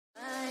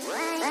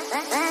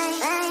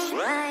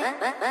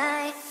Hey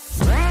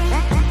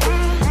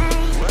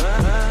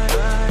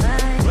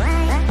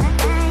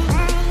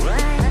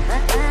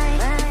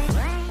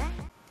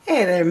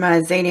there,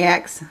 my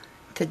Zaniacs.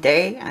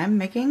 Today I'm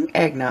making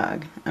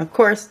eggnog. Of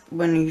course,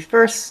 when you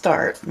first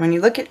start, when you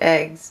look at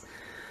eggs,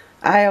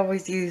 I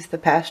always use the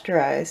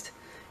pasteurized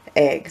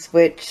eggs,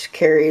 which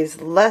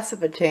carries less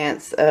of a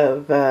chance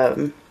of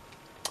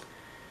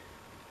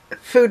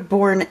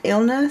foodborne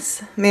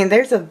illness. I mean,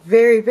 there's a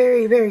very,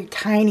 very, very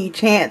tiny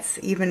chance,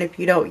 even if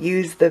you don't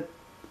use the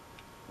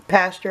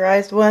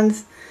pasteurized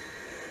ones.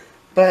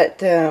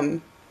 But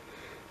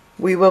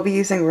we will be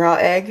using raw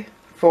egg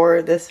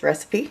for this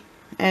recipe.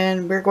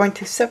 And we're going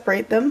to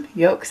separate them,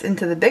 yolks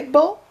into the big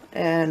bowl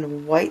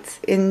and whites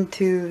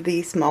into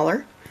the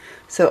smaller.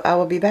 So I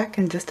will be back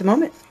in just a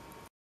moment.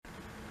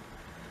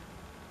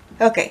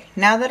 Okay,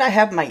 now that I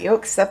have my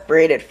yolks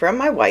separated from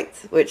my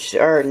whites, which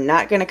are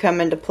not going to come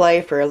into play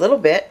for a little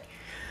bit,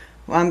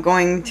 I'm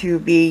going to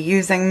be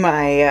using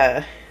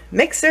my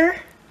mixer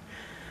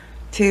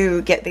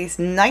to get these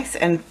nice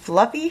and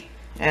fluffy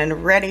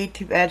and ready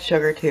to add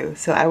sugar to.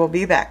 So I will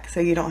be back so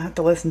you don't have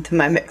to listen to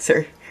my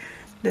mixer.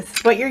 This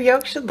is what your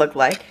yolk should look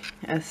like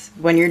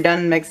when you're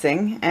done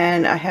mixing.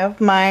 And I have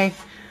my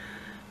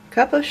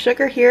cup of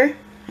sugar here.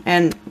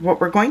 And what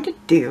we're going to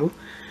do,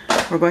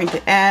 we're going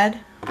to add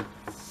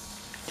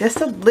just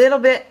a little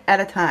bit at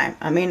a time.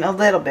 I mean a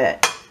little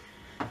bit.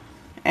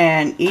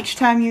 And each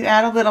time you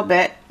add a little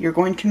bit, you're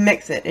going to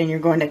mix it. And you're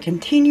going to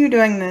continue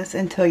doing this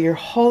until your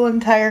whole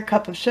entire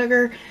cup of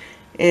sugar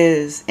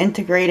is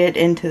integrated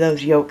into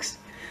those yolks.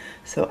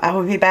 So I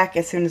will be back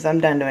as soon as I'm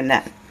done doing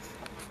that.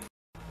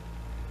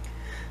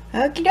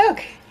 Okie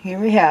doke, here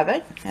we have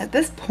it. At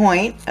this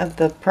point of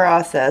the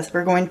process,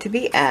 we're going to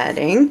be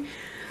adding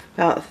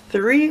about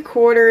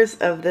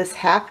 3/4 of this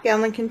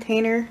half-gallon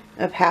container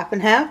of half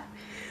and half.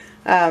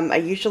 I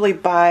usually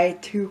buy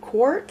 2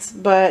 quarts,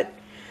 but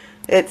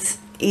it's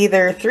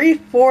either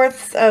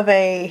 3/4 of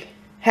a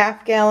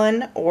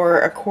half-gallon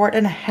or 1.5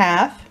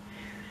 quarts,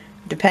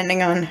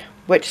 depending on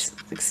which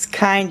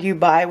kind you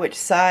buy, which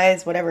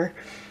size, whatever.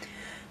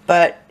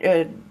 But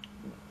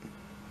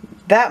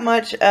that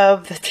much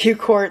of the 2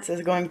 quarts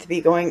is going to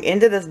be going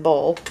into this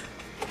bowl.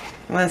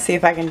 I'm going to see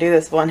if I can do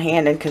this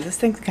one-handed because this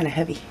thing's kind of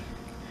heavy.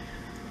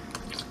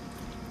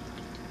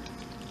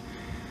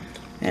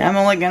 And I'm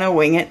only going to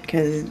wing it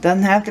because it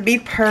doesn't have to be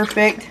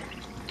perfect.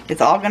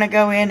 It's all going to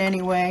go in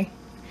anyway.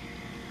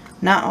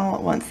 Not all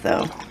at once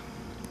though.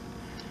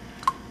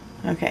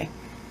 Okay.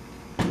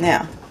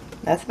 Now,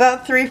 that's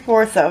about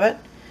 3/4 of it.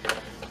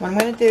 What I'm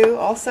going to do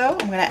also,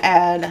 I'm going to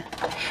add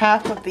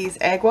half of these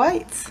egg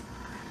whites.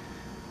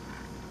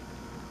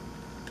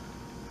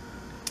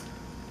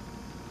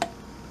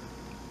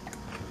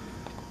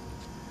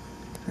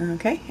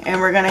 Okay,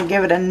 and we're gonna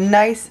give it a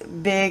nice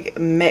big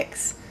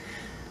mix.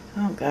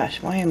 Oh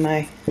gosh, why am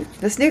I...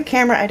 This new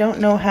camera, I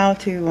don't know how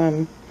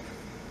to...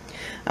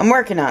 I'm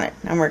working on it.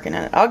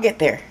 I'll get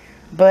there.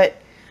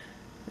 But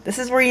this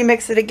is where you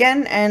mix it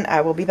again, and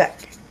I will be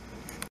back.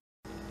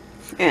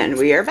 And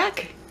we are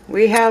back.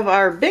 We have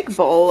our big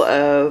bowl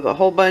of a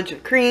whole bunch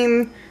of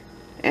cream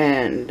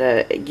and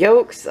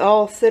yolks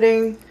all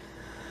sitting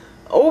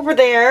over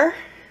there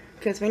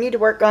because we need to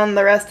work on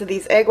the rest of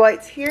these egg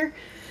whites here.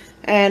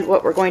 And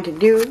what we're going to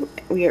do,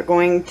 we are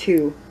going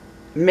to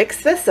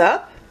mix this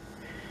up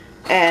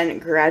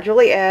and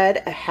gradually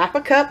add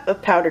 1/2 cup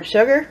of powdered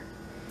sugar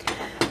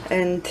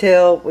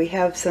until we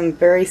have some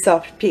very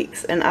soft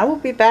peaks. And I will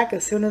be back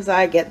as soon as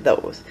I get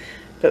those.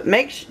 But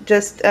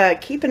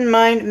keep in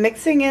mind,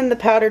 mixing in the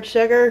powdered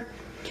sugar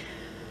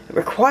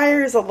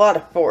requires a lot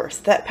of force.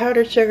 That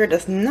powdered sugar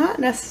does not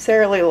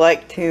necessarily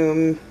like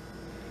to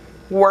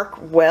work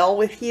well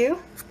with you.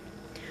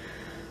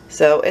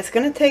 So it's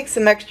going to take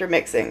some extra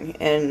mixing,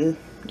 and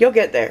you'll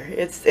get there.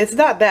 It's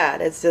not bad.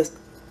 It's just,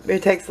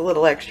 it takes a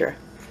little extra.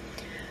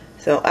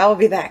 So I will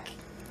be back.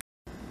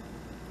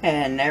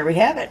 And there we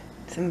have it.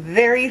 Some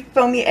very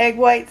foamy egg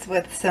whites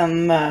with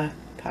some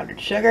powdered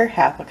sugar,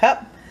 1/2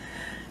 cup.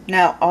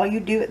 Now all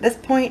you do at this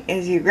point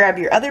is you grab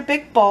your other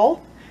big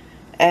bowl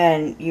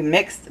and you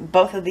mix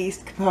both of these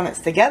components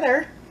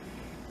together.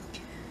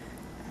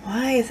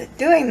 Why is it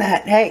doing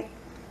that? Hey,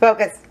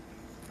 focus.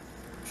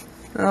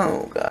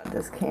 Oh god,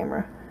 this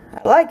camera.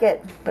 I like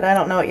it, but I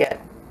don't know it yet.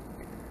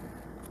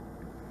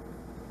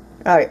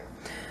 Alright.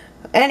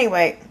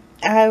 Anyway,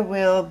 I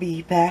will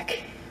be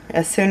back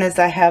as soon as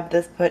I have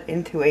this put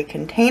into a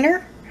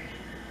container.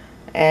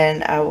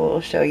 And I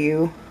will show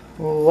you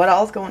what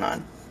all's going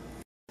on.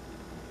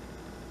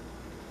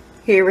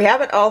 Here we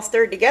have it all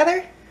stirred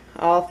together.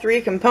 All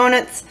 3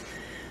 components.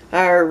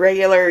 Our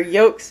regular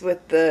yolks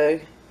with the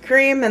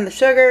cream and the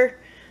sugar.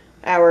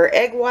 Our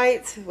egg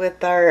whites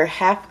with our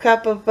 1/2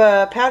 cup of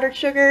powdered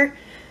sugar,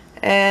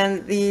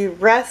 and the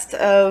rest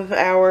of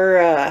our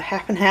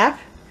half and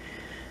half.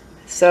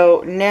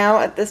 So now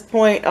at this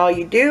point all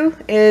you do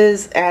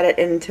is add it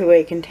into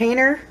a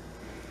container,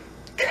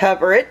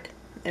 cover it,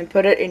 and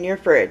put it in your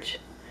fridge.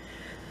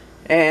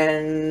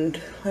 And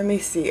let me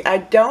see, I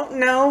don't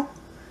know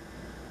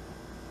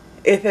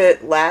if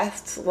it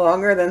lasts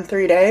longer than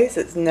 3 days,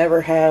 it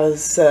never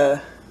has,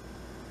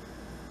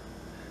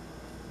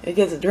 it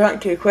gets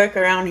drunk too quick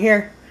around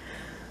here.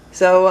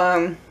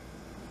 So,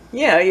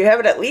 yeah, you have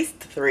it at least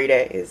 3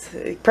 days.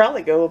 It'd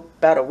probably go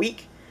about a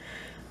week.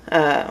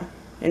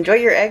 Enjoy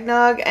your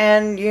eggnog,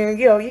 and you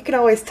know, you can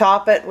always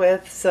top it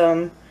with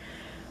some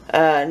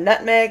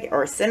nutmeg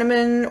or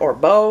cinnamon or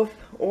both,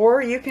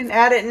 or you can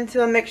add it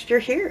into a mixture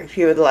here if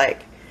you would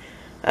like.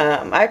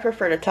 I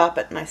prefer to top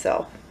it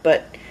myself,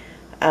 but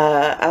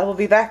I will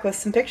be back with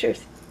some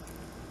pictures.